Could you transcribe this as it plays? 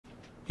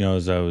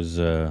as I was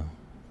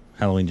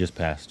Halloween just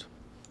passed,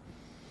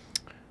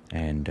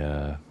 and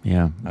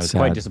yeah, I was sad.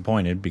 quite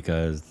disappointed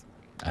because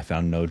I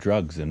found no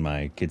drugs in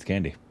my kids'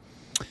 candy.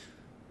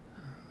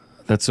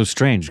 That's so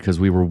strange because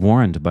we were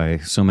warned by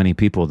so many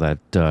people that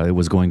it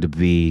was going to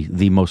be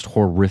the most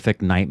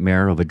horrific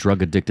nightmare of a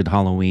drug-addicted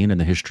Halloween in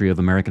the history of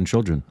American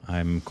children.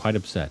 I'm quite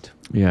upset.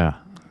 Yeah.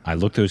 I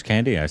looked through his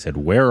candy. I said,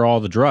 "Where are all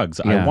the drugs?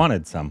 Yeah. I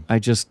wanted some." I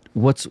just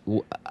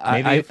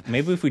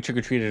Maybe if we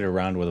trick-or-treated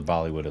around where the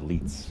Bollywood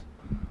elites.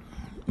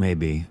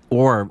 maybe,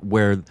 or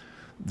where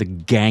the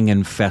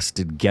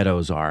gang-infested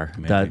ghettos are.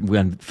 Maybe. That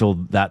when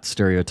filled that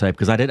stereotype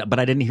because I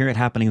didn't hear it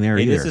happening there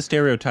It either. is a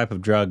stereotype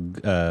of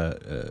drug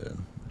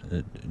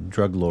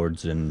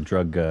lords and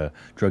drug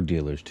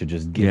dealers to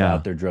just give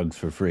out their drugs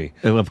for free.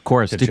 Of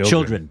course, to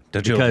children.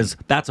 To Because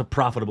that's a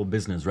profitable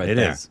business right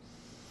there. It is.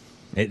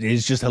 It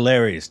is just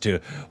hilarious to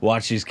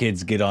watch these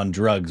kids get on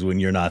drugs when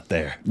you're not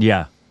there.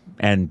 Yeah,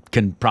 and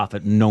can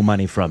profit no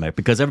money from it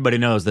because everybody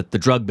knows that the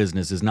drug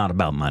business is not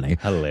about money.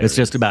 Hilarious. It's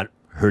just about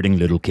hurting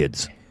little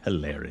kids.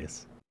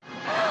 Hilarious.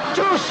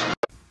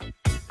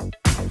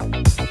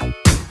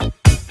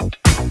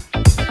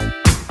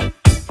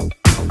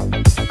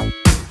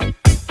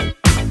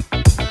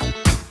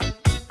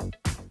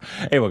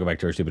 Hey, welcome back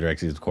to our Stupid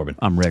Rex. It's Corbin.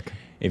 I'm Rick.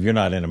 If you're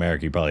not in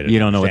America, you probably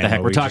don't know what the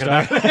heck we're talking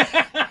about.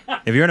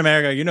 If you're in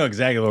America, you know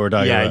exactly what we're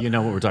talking about. Yeah, you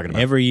know what we're talking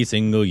about. Every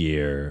single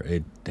year,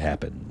 it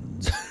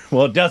happens.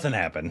 Well, it doesn't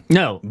happen.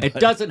 No, it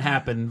doesn't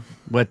happen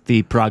what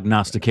the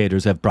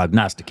prognosticators have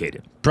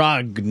prognosticated.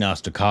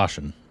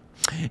 Prognostication.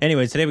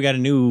 Anyways, today we got a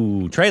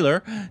new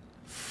trailer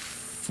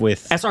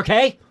with...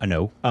 SRK?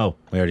 No. Oh.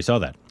 We already saw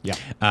that. Yeah.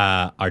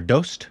 Our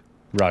Dost,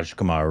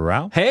 Rajkummar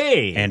Rao.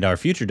 Hey! And our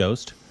future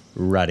Dost,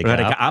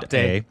 Radhika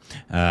Apte.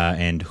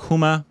 And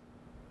Huma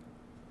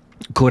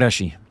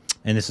Qureshi.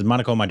 And this is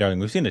Monaco, My Darling.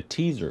 We've seen a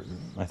teaser,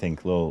 I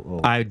think.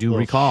 I do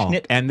recall.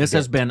 And this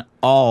has been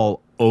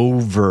all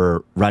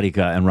over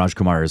Radhika and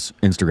Rajkumar's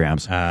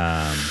Instagrams.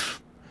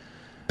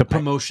 The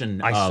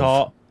promotion I of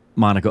saw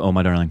Monaco, Oh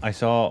My Darling. I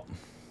saw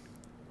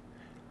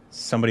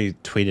somebody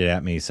tweeted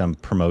at me some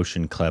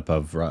promotion clip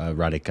of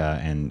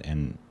Radhika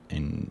and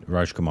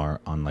Rajkumar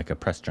on like a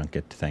press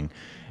junket thing.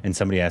 And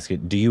somebody asked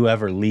it, do you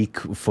ever leak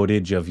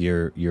footage of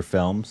your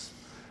films?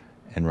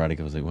 And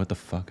Radhika was like, what the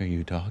fuck are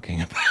you talking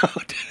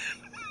about?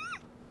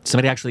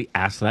 Somebody actually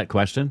asked that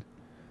question?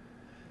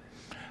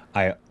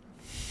 I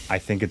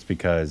think it's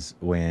because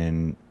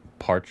when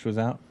Parched was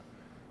out,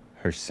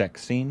 her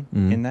sex scene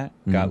in that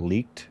got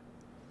leaked.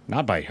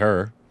 Not by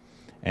her.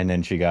 And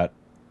then she got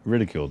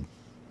ridiculed.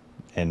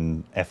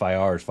 And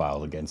FIRs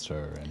filed against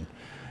her. And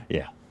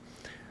yeah.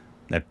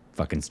 That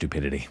fucking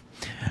stupidity.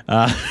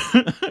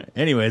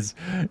 Anyways,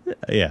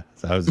 yeah.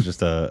 So that was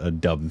just a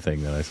dumb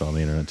thing that I saw on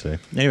the internet today.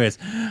 Anyways,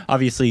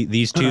 obviously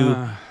these two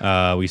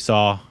we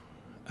saw...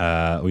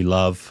 we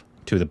love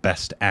two of the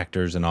best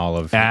actors in all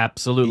of...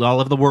 Absolutely. All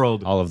of the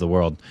world. All of the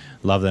world.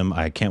 Love them.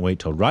 I can't wait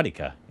till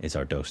Radhika is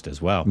our Dost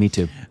as well. Me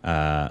too.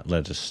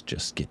 Let us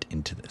just get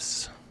into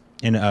this.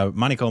 And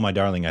Monaco, My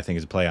Darling, I think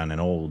is a play on an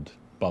old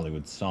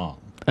Bollywood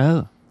song.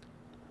 Oh.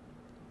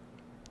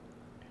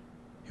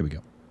 Here we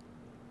go.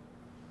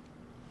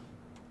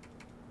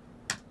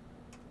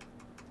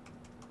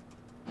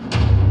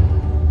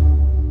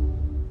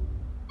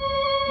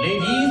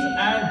 Ladies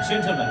and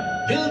gentlemen,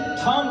 दिल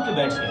थाम के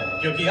बैठिए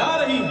क्योंकि आ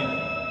रही है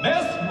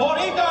miss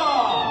Monika.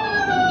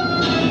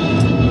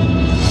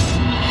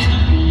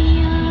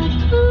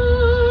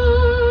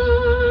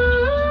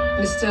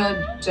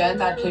 Mister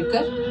Jayant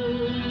आठखेड़कर,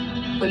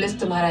 police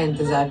तुम्हारा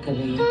इंतजार कर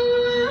रही है।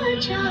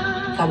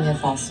 Come here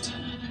fast.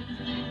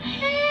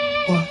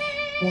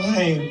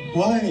 Why?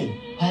 Why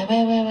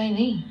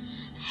नहीं?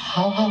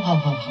 How?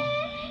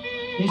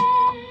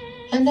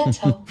 And that's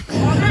how.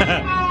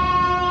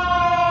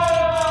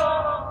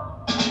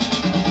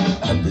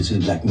 This is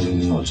blackmailing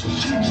me also.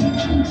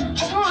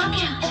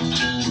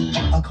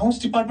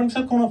 Accounts department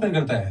से कौन ऑफर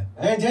करता है?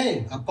 ए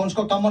जय, अकाउंट्स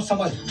को कम मत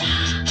समझ।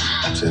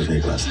 सिर्फ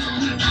एक रास्ता,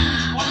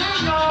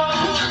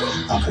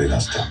 आखिरी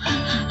रास्ता।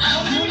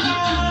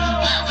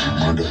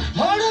 मर्डर।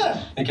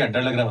 ये क्या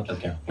डर लग रहा है मतलब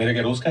क्या? मेरे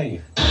क्या रोज का ही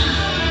है?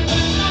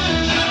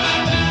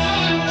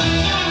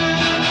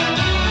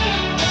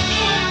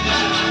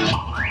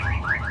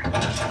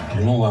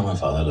 You know why my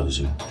father loves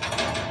you?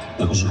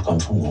 Because you've come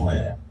from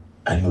nowhere,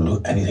 and you'll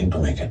do anything to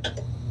make it,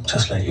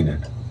 just like he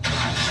did.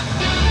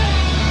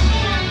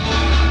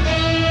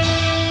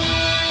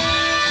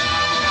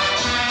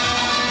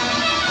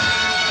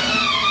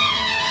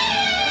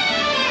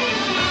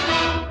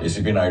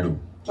 ACP Naidu.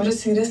 मुझे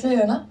सीरियसली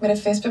है ना, मेरे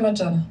फेस पे मत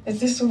जाना।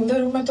 इतनी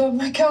सुंदर हूँ मैं तो,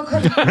 मैं क्या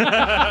करूँ?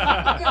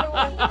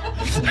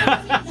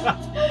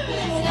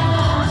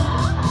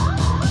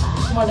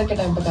 मर्डर के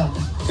टाइम पे कहा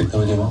था। कितने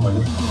बजे हुआ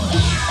मर्डर?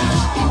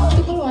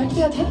 तो कल वाइट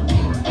किया था।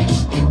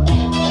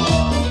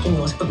 तुम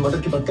वास्तव मर्डर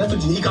की बात कर तो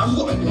यही काम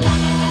को।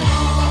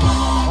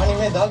 पानी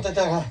में दाल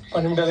चचा का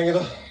पानी में डालेंगे तो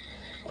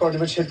बॉडी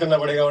में छेद करना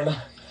पड़ेगा वरना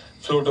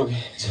फ्लोट होगी।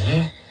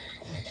 जय,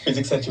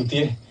 फिजिक्स अच्छी होती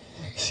है,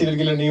 सीरियल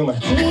किलर नहीं हूँ मैं।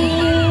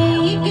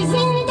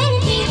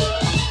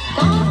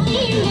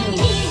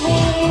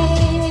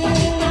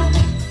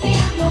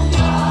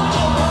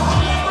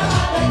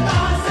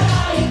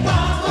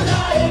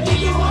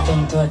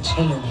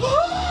 अच्छे लोग हैं।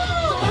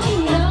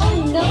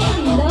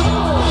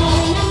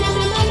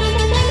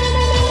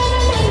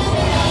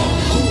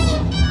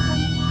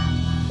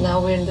 Now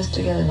we're in this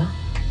together, na?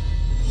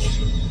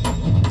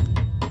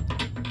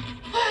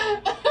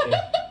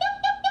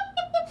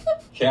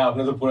 क्या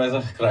आपने तो पूरा ऐसा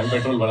क्राइम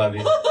पेट्रोल बना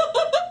दिया।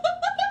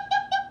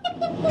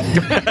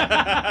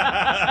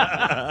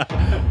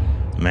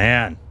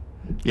 Man,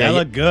 Yeah, that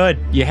looked good.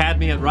 You had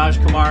me at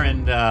Rajkummar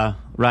and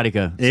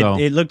Radhika. So.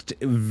 It looked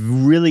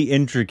really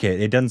intricate.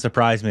 It doesn't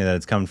surprise me that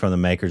it's coming from the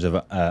makers of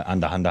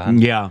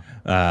Andahandahan.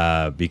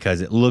 Yeah.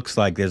 Because it looks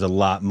like there's a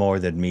lot more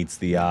that meets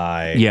the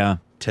eye. Yeah.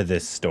 To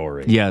this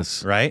story.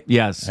 Yes. Right?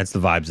 Yes. That's the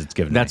vibes it's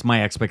giving. That's me.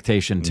 my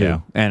expectation too.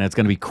 Yeah. And it's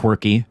going to be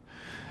quirky.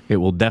 It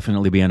will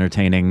definitely be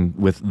entertaining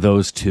with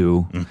those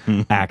two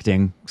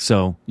acting.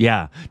 So,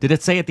 yeah. Did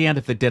it say at the end?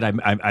 If it did,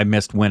 I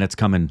missed when it's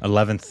coming.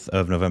 11th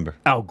of November.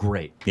 Oh,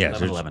 great. Yeah,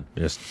 11.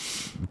 Just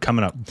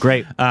coming up.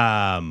 Great.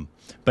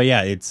 But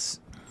yeah, it's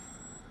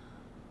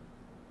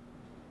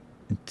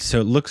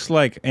so it looks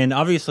like, and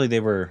obviously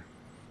it was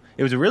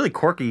a really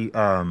quirky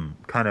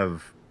kind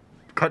of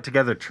cut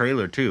together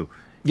trailer too.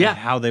 Yeah, and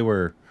how they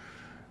were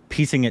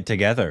piecing it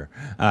together.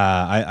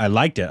 I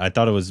liked it. I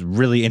thought it was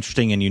really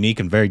interesting and unique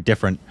and very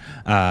different.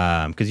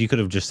 Because you could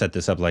have just set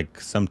this up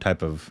like some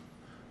type of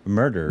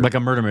murder, like a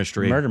murder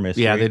mystery.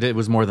 Yeah, they did. It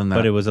was more than that.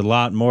 But it was a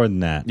lot more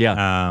than that.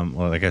 Yeah.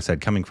 Well, like I said,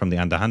 coming from the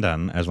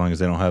Andahandan, as long as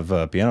they don't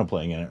have piano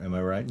playing in it. Am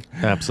I right?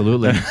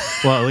 Absolutely.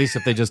 Well, at least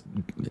if they just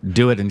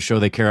do it and show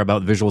they care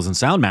about visuals and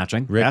sound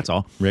matching. Rick, that's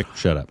all. Rick,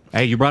 shut up.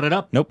 Hey, you brought it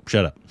up? Nope,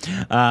 shut up.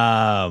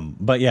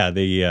 But yeah,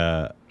 do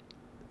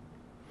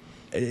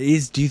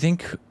you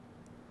think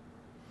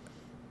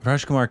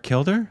Rajkummar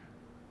killed her?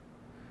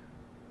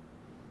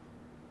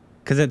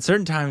 Because at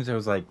certain times it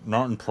was like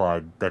not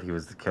implied that he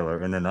was the killer,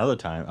 and then other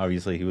time,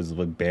 obviously, he was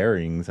like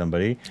burying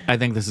somebody. I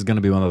think this is going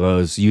to be one of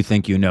those you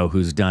think you know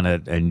who's done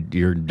it, and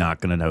you're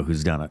not going to know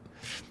who's done it.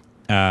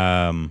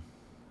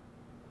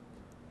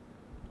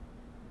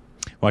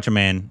 Watch a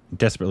man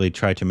desperately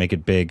try to make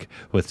it big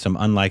with some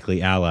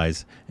unlikely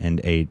allies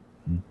and a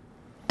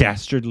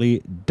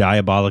dastardly,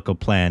 diabolical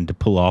plan to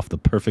pull off the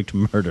perfect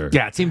murder.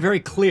 Yeah, it seemed very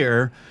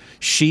clear.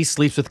 She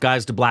sleeps with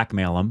guys to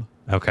blackmail him.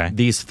 Okay.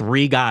 These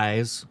 3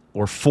 guys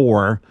or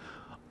 4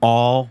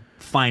 all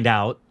find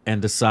out and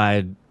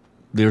decide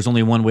there's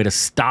only one way to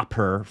stop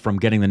her from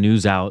getting the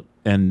news out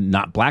and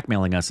not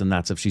blackmailing us, and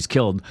that's if she's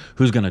killed.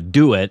 Who's going to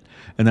do it?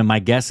 And then my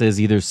guess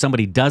is either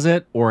somebody does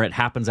it or it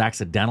happens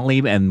accidentally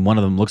and one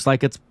of them looks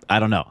like it's, I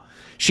don't know.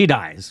 She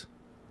dies.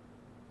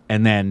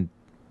 And then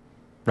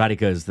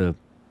Radhika is the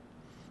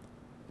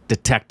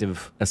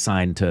detective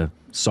assigned to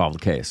solve the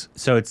case.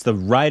 So it's the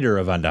writer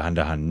of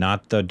Andahandahan,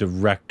 not the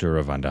director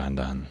of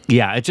Andahandahan.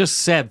 Yeah, it just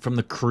said from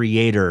the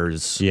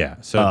creators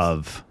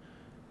of...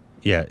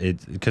 Yeah,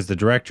 because the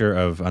director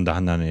of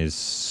Andahandahan is...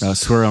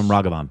 Swaram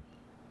Raghavan.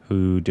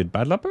 Who did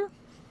Bad Leper?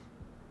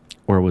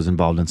 Or was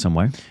involved in some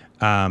way.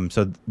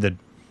 So the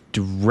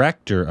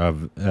director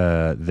of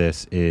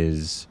this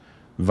is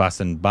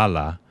Vasan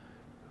Bala,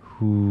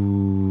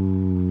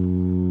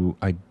 who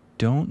I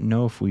don't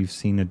know if we've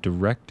seen a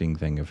directing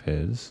thing of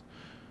his.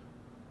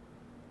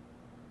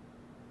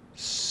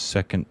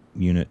 Second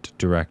unit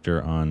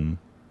director on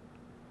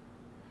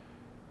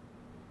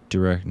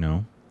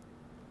no.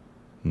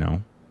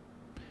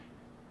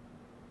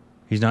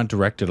 He's not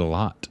directed a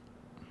lot.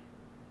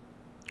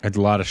 It's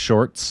a lot of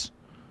shorts,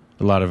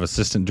 a lot of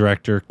assistant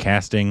director,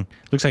 casting.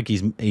 Looks like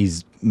he's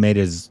made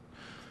his,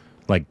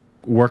 like,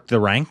 work the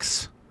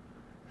ranks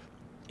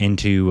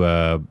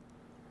into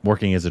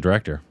working as a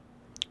director.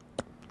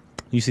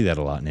 You see that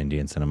a lot in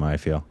Indian cinema, I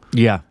feel.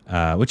 Yeah.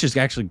 Which is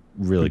actually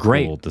really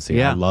great. Cool to see.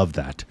 Yeah. I love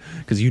that.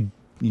 Because you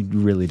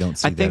really don't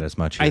see that as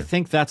much here. I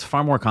think that's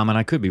far more common.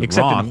 I could be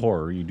Except wrong. in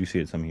horror, you do see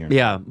it some here.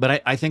 Yeah,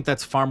 but I think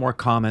that's far more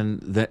common.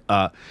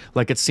 That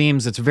like it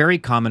seems it's very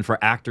common for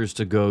actors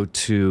to go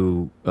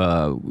to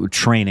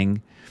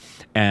training,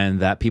 and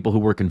that people who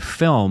work in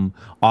film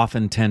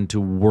often tend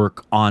to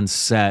work on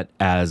set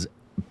as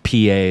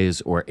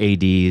PAs or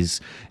ADs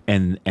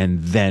and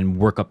then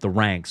work up the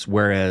ranks.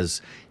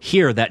 Whereas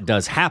here that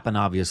does happen,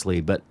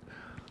 obviously, but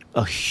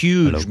a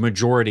huge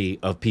majority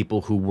of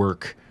people who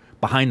work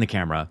behind the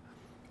camera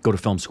go to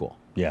film school.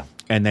 Yeah.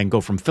 And then go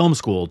from film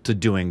school to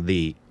doing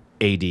the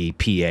AD,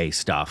 PA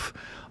stuff.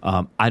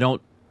 I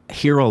don't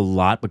hear a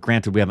lot, but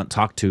granted, we haven't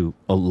talked to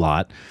a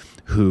lot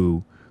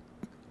who,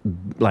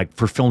 like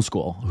for film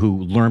school,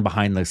 who learn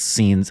behind the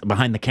scenes,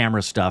 behind the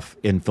camera stuff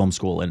in film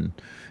school in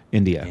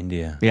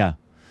India. Yeah.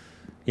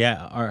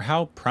 Yeah,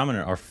 how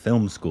prominent are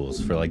film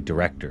schools for like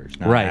directors,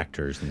 not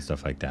actors and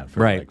stuff like that,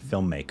 for like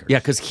filmmakers? Yeah,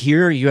 because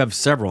here you have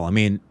several. I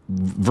mean,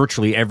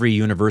 virtually every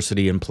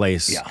university in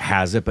place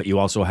has it, but you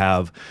also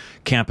have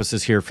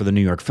campuses here for the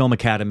New York Film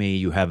Academy.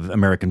 You have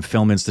American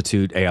Film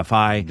Institute,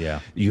 AFI.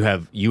 Yeah. You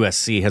have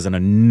USC has an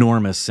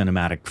enormous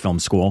cinematic film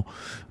school,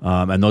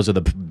 and those are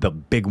the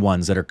big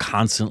ones that are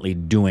constantly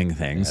doing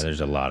things. Yeah,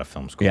 there's a lot of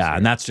film schools. Yeah, here.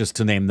 and that's just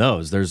to name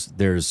those.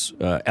 There's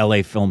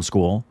LA Film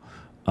School,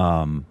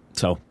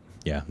 so.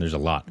 Yeah, there's a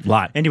lot.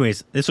 Lot.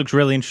 Anyways, this looks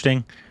really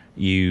interesting.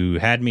 you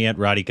had me at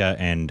Radhika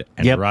and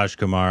Yep.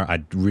 Rajkummar.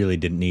 I really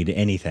didn't need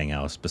anything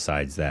else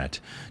besides that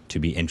to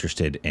be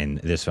interested in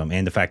this film,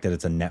 and the fact that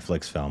it's a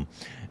Netflix film,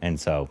 and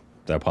so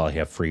they'll probably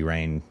have free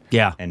reign.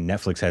 Yeah. And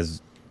Netflix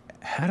has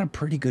had a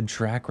pretty good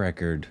track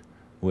record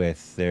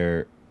with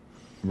their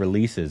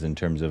releases in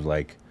terms of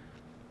like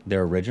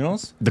their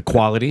originals. The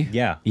quality.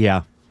 Yeah.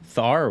 Yeah.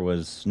 Thar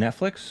was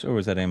Netflix or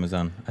was that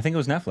Amazon? I think it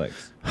was Netflix.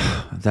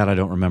 That I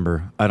don't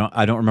remember. I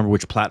don't remember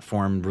which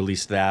platform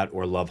released that,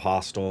 or Love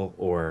Hostel,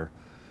 or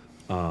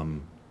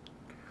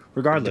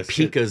Regardless, the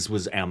Pika's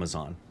was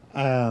Amazon.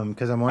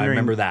 Because I'm wondering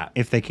remember that.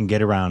 if they can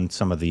get around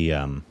some of the,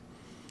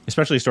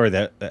 especially a story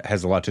that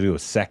has a lot to do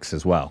with sex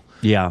as well.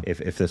 Yeah.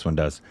 If this one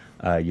does,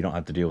 you don't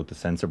have to deal with the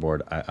censor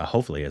board,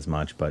 hopefully as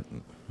much, but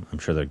I'm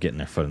sure they're getting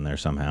their foot in there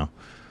somehow.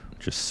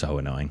 Just so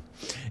annoying.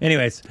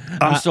 Anyways,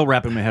 I'm still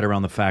wrapping my head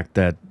around the fact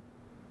that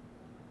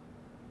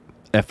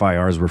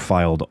FIRs were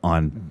filed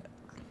on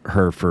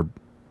her for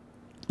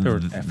there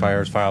were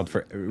FIRs filed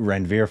for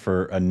Ranveer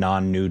for a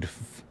non-nude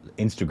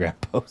Instagram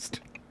post.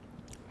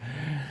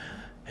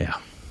 Yeah.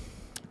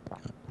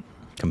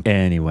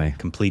 anyway.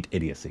 Complete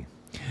idiocy.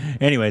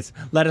 Anyways,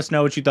 let us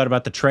know what you thought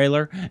about the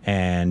trailer,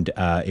 and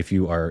if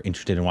you are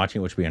interested in watching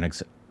it, which will be our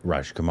next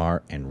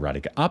Rajkummar and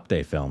Radhika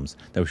Apte films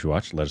that we should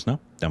watch, let us know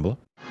down below.